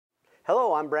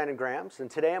Hello, I'm Brandon Grams,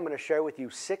 and today I'm going to share with you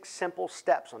 6 simple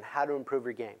steps on how to improve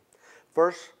your game.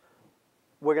 First,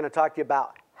 we're going to talk to you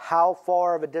about how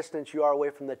far of a distance you are away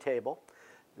from the table,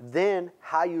 then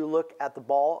how you look at the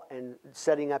ball and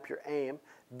setting up your aim,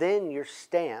 then your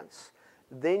stance,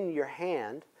 then your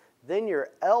hand, then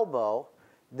your elbow,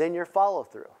 then your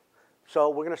follow-through. So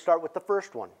we're going to start with the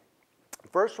first one. The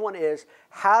first one is,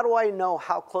 how do I know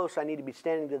how close I need to be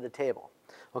standing to the table?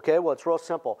 Okay, well, it's real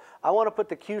simple. I want to put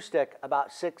the cue stick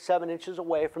about 6-7 inches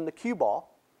away from the cue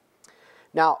ball.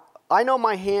 Now, I know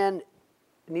my hand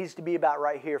needs to be about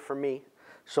right here for me.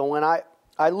 So when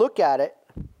I look at it,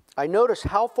 I notice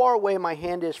how far away my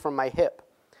hand is from my hip.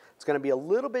 It's going to be a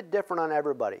little bit different on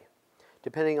everybody,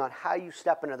 depending on how you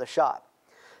step into the shot.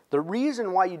 The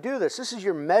reason why you do this is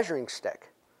your measuring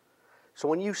stick. So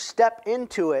when you step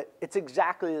into it, it's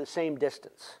exactly the same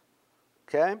distance.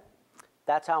 Okay?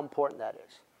 That's how important that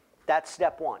is. That's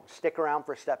step 1. Stick around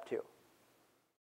for step 2.